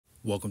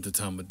Welcome to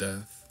Time of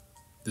Death.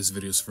 This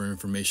video is for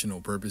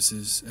informational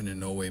purposes and in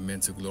no way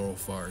meant to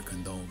glorify or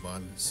condone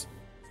violence.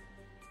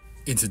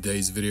 In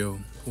today's video,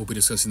 we'll be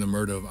discussing the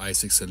murder of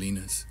Isaac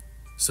Salinas.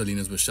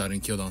 Salinas was shot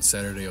and killed on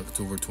Saturday,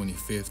 October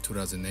 25,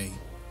 2008,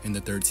 in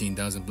the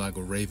 13,000 block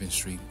of Raven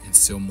Street in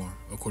Sylmar,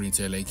 according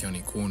to LA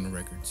County coroner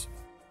records.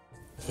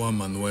 Juan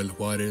Manuel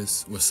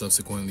Juarez was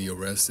subsequently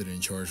arrested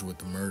and charged with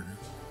the murder.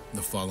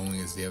 The following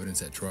is the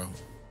evidence at trial.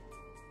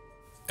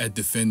 At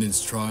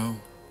defendant's trial,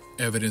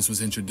 evidence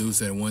was introduced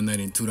that one night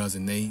in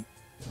 2008,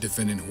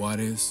 defendant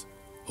Juarez,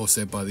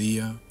 Jose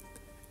Padilla,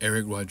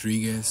 Eric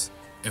Rodriguez,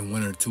 and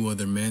one or two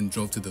other men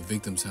drove to the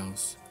victim's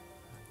house.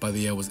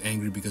 Padilla was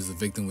angry because the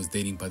victim was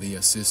dating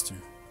Padilla's sister.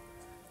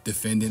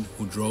 Defendant,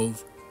 who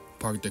drove,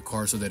 parked the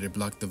car so that it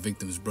blocked the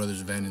victim's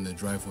brother's van in the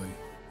driveway.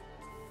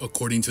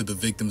 According to the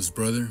victim's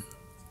brother,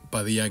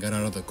 Padilla got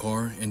out of the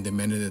car and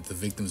demanded that the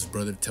victim's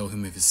brother tell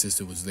him if his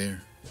sister was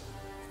there.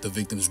 The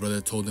victim's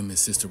brother told him his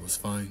sister was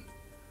fine,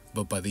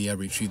 but Padilla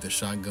retrieved a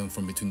shotgun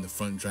from between the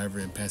front driver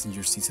and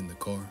passenger seats in the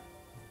car.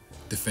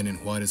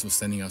 Defendant Juarez was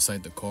standing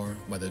outside the car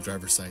by the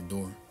driver's side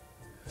door.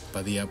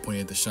 Padilla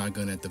pointed the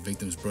shotgun at the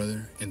victim's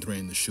brother and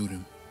threatened to shoot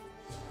him.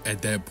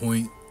 At that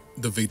point,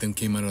 the victim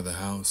came out of the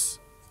house.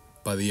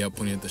 Padilla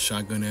pointed the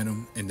shotgun at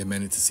him and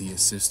demanded to see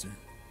his sister.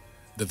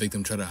 The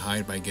victim tried to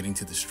hide by getting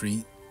to the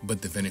street,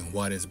 but defendant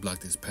Juarez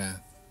blocked his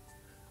path.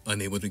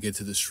 Unable to get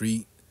to the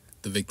street,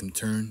 the victim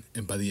turned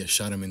and Padilla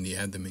shot him in the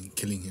abdomen,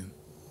 killing him.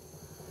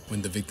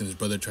 When the victim's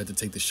brother tried to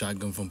take the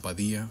shotgun from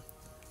Padilla,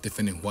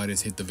 defendant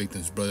Juarez hit the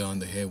victim's brother on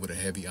the head with a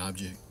heavy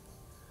object.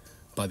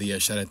 Padilla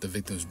shot at the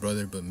victim's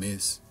brother but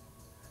missed.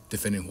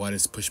 Defendant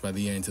Juarez pushed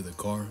Padilla into the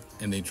car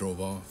and they drove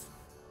off.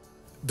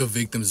 The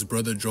victim's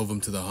brother drove him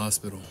to the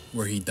hospital,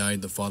 where he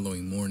died the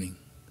following morning.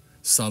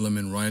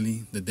 Solomon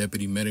Riley, the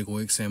deputy medical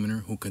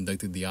examiner who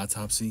conducted the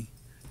autopsy,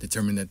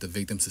 determined that the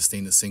victim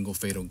sustained a single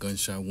fatal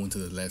gunshot wound to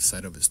the left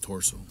side of his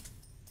torso.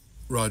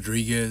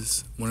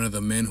 Rodriguez, one of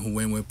the men who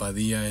went with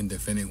Padilla and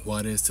defendant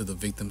Juarez to the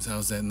victim's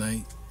house that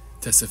night,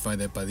 testified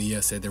that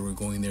Padilla said they were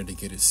going there to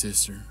get his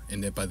sister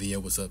and that Padilla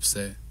was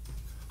upset.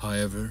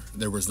 However,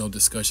 there was no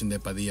discussion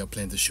that Padilla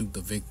planned to shoot the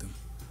victim.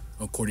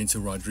 According to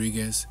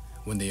Rodriguez,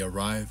 when they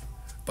arrived,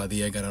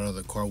 Padilla got out of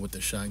the car with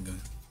the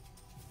shotgun.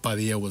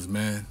 Padilla was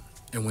mad,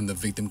 and when the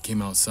victim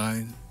came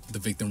outside, the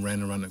victim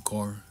ran around the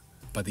car.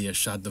 Padilla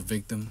shot the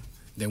victim.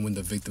 Then when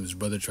the victim's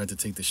brother tried to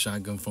take the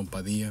shotgun from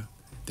Padilla,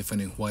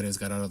 defendant Juarez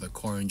got out of the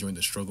car and joined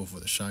the struggle for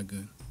the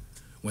shotgun.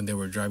 When they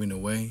were driving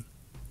away,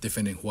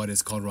 defendant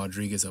Juarez called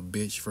Rodriguez a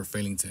bitch for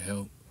failing to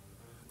help.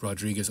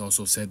 Rodriguez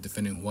also said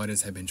defendant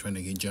Juarez had been trying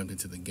to get jumped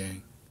into the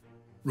gang.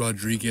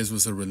 Rodriguez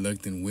was a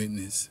reluctant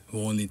witness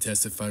who only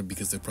testified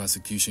because the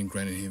prosecution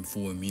granted him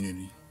full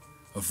immunity.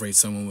 Afraid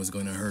someone was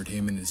going to hurt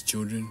him and his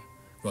children,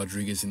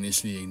 Rodriguez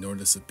initially ignored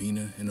the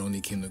subpoena and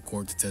only came to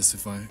court to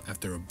testify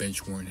after a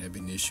bench warrant had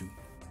been issued.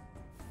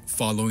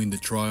 Following the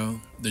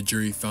trial, the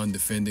jury found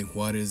defendant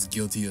Juarez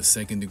guilty of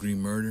second-degree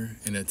murder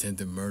and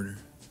attempted murder.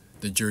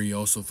 The jury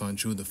also found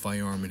true the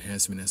firearm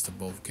enhancement as to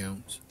both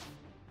counts.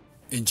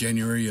 In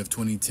January of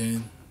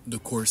 2010, the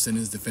court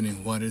sentenced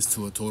defendant Juarez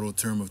to a total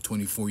term of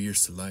 24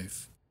 years to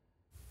life.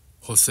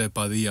 Jose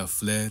Padilla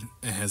fled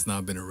and has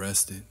not been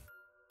arrested.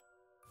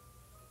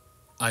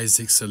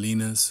 Isaac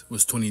Salinas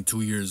was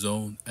 22 years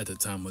old at the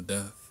time of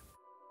death.